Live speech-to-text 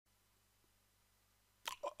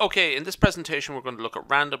Okay, in this presentation we're going to look at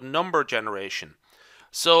random number generation.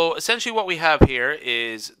 So essentially what we have here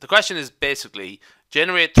is, the question is basically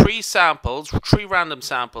generate three random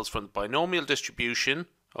samples from the binomial distribution,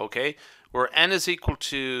 okay, where n is equal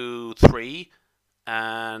to 3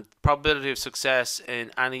 and probability of success in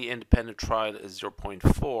any independent trial is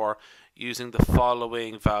 0.4 using the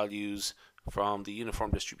following values from the uniform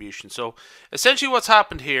distribution. So essentially what's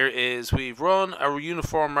happened here is we've run a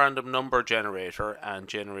uniform random number generator and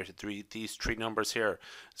generated these three numbers here: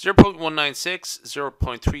 0.196,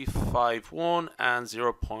 0.351 and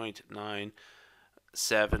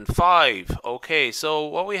 0.975. Okay, so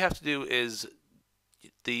what we have to do is,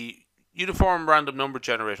 the uniform random number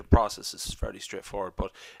generator process is fairly straightforward,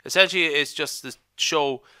 but essentially it's just to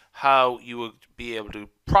show how you would be able to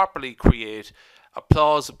properly create a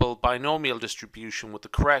plausible binomial distribution with the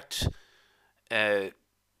correct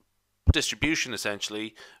distribution,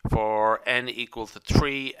 essentially, for n equal to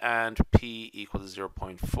 3 and p equal to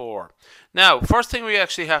 0.4. Now, first thing we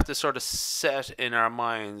actually have to sort of set in our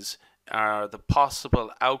minds are the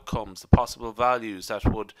possible outcomes, the possible values that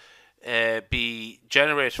would be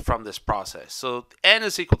generated from this process. So n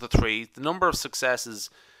is equal to 3, the number of successes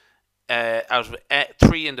out of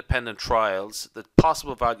 3 independent trials, the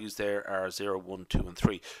possible values there are 0, 1, 2 and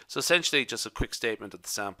 3. So essentially just a quick statement of the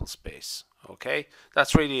sample space. Okay,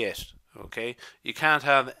 that's really it. Okay, you can't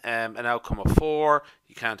have an outcome of 4,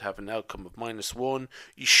 you can't have an outcome of -1,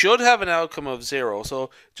 you should have an outcome of 0. So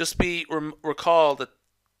just recall that,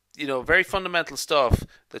 you know, very fundamental stuff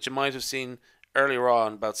that you might have seen earlier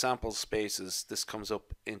on about sample spaces, this comes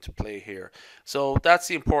up into play here. So that's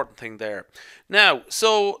the important thing there. Now,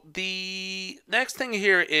 so the next thing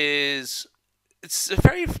here is, it's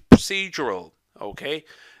very procedural, okay?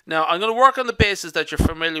 Now, I'm going to work on the basis that you're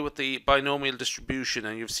familiar with the binomial distribution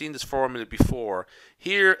and you've seen this formula before.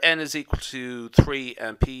 Here, n is equal to 3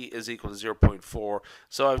 and p is equal to 0.4.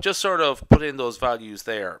 So I've just sort of put in those values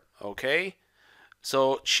there, okay?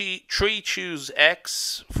 So tree choose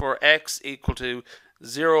x for x equal to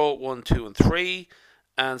 0, 1, 2, and 3,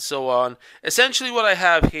 and so on. Essentially what I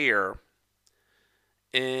have here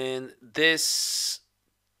in this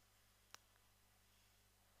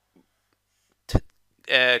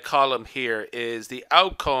column here is the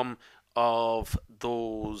outcome of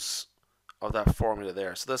that formula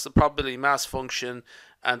there. So that's the probability mass function,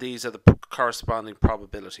 and these are the corresponding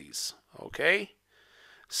probabilities. Okay?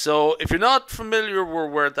 So if you're not familiar with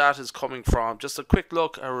where that is coming from, just a quick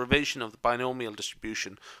look, a revision of the binomial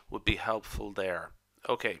distribution would be helpful there.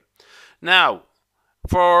 Okay, now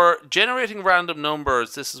for generating random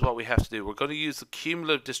numbers, this is what we have to do. We're going to use the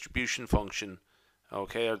cumulative distribution function,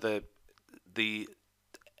 okay, or the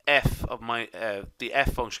f of the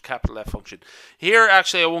f function, capital F function. Here,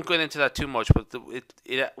 actually, I won't go into that too much, but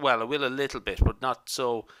well, I will a little bit, but not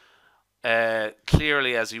so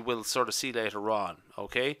clearly as you will sort of see later on.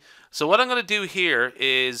 Okay, so what I'm going to do here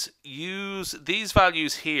is use these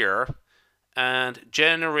values here and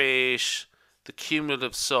generate the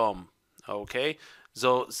cumulative sum. Okay,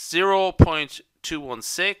 so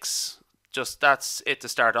 0.216, just that's it to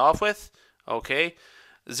start off with. Okay,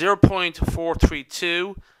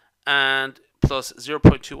 0.432 and plus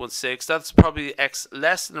 0.216, that's probably x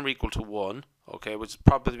less than or equal to 1. Okay, which is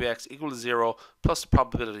probability of x equal to 0 plus the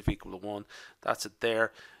probability of equal to 1. That's it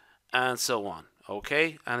there, and so on.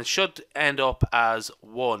 Okay, and it should end up as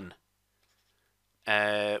 1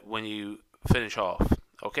 when you finish off.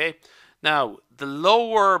 Okay, now the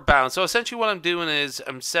lower bound. So essentially, what I'm doing is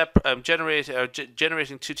I'm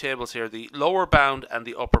generating two tables here: the lower bound and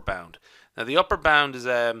the upper bound. Now the upper bound is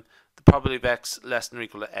the probability of x less than or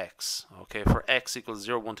equal to x. Okay, for x equals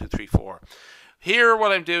 0, 1, 2, 3, 4. Here,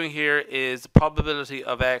 what I'm doing here is the probability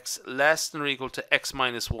of x less than or equal to x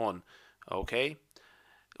minus 1, okay,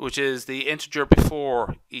 which is the integer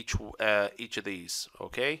before each of these,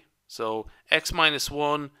 okay. So x minus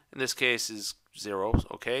 1 in this case is 0,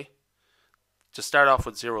 okay. Just start off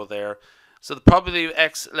with 0 there. So the probability of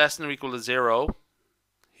x less than or equal to 0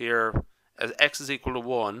 here, as x is equal to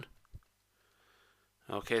 1.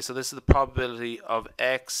 Okay, so this is the probability of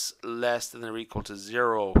x less than or equal to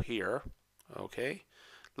 0 here. Okay,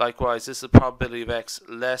 likewise, this is the probability of x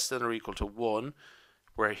less than or equal to 1,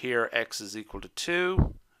 where here x is equal to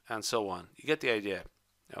 2, and so on. You get the idea.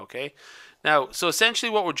 Okay, now, so essentially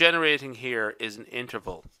what we're generating here is an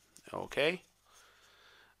interval. Okay,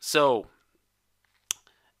 so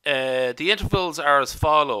the intervals are as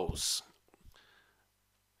follows: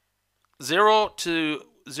 0 to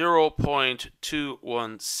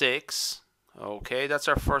 0.216. Okay, that's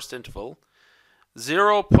our first interval.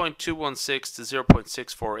 0.216 to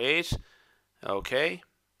 0.648, okay,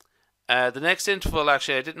 The next interval,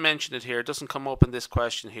 actually, I didn't mention it here. It doesn't come up in this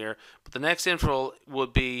question here. But the next interval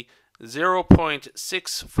would be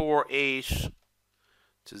 0.648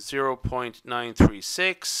 to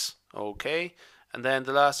 0.936. Okay. And then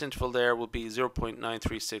the last interval there will be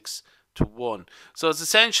 0.936 to 1. So it's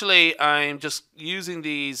essentially, I'm just using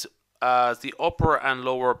these as the upper and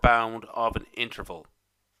lower bound of an interval.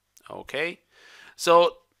 Okay.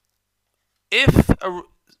 So if a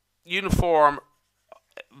uniform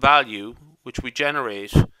value which we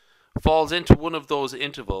generate falls into one of those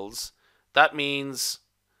intervals, that means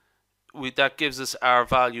that gives us our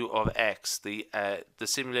value of x, the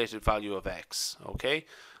simulated value of x. Okay.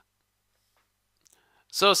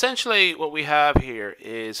 So essentially what we have here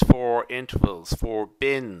is 4 intervals, 4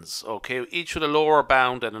 bins, okay, each with a lower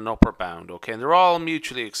bound and an upper bound, okay, and they're all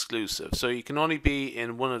mutually exclusive. So you can only be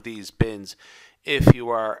in one of these bins if you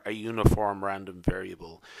are a uniform random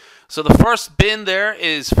variable. So the first bin there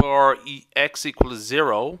is for x equals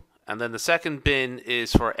 0, and then the second bin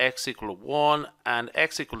is for x equal to 1, and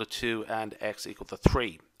x equal to 2, and x equal to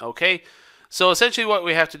 3, okay? So essentially what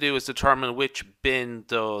we have to do is determine which bin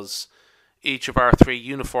does each of our 3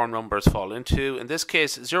 uniform numbers fall into. In this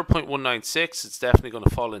case, 0.196, it's definitely going to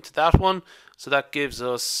fall into that one. So that gives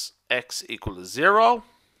us x equal to 0.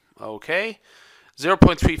 Okay.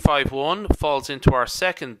 0.351 falls into our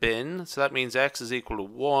second bin. So that means x is equal to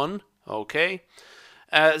 1. Okay.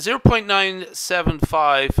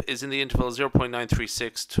 0.975 is in the interval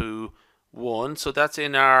 0.936 to 1. So that's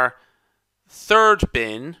in our third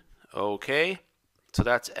bin. Okay. So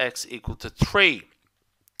that's x equal to 3.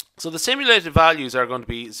 So the simulated values are going to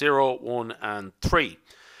be 0, 1, and 3.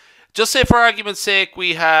 Just say for argument's sake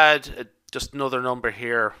we had just another number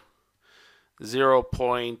here,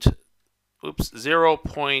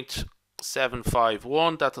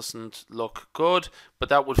 0.751. That doesn't look good, but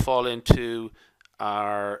that would fall into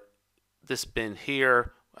this bin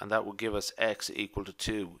here, and that would give us x equal to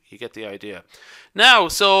 2. You get the idea. Now,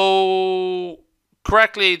 so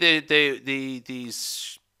correctly,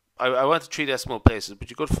 these. I went to 3 decimal places,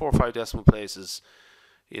 but you go to 4 or 5 decimal places,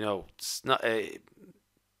 you know, it's not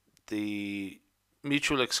the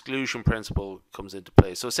mutual exclusion principle comes into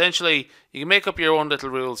play. So essentially, you can make up your own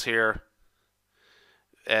little rules here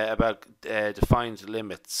about defined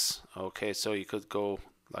limits. Okay, so you could go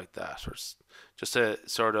like that, or just to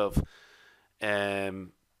sort of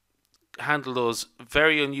handle those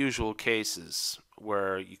very unusual cases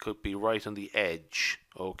where you could be right on the edge,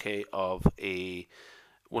 okay, of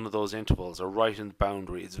one of those intervals, or right in the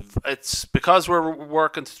boundary. It's because we're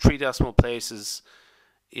working to 3 decimal places,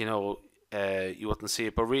 you know, you wouldn't see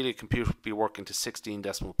it, but really a computer would be working to 16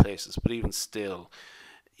 decimal places. But even still,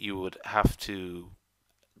 you would have to,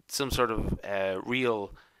 some sort of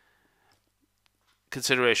real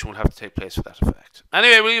consideration will have to take place for that effect.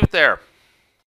 Anyway, we'll leave it there.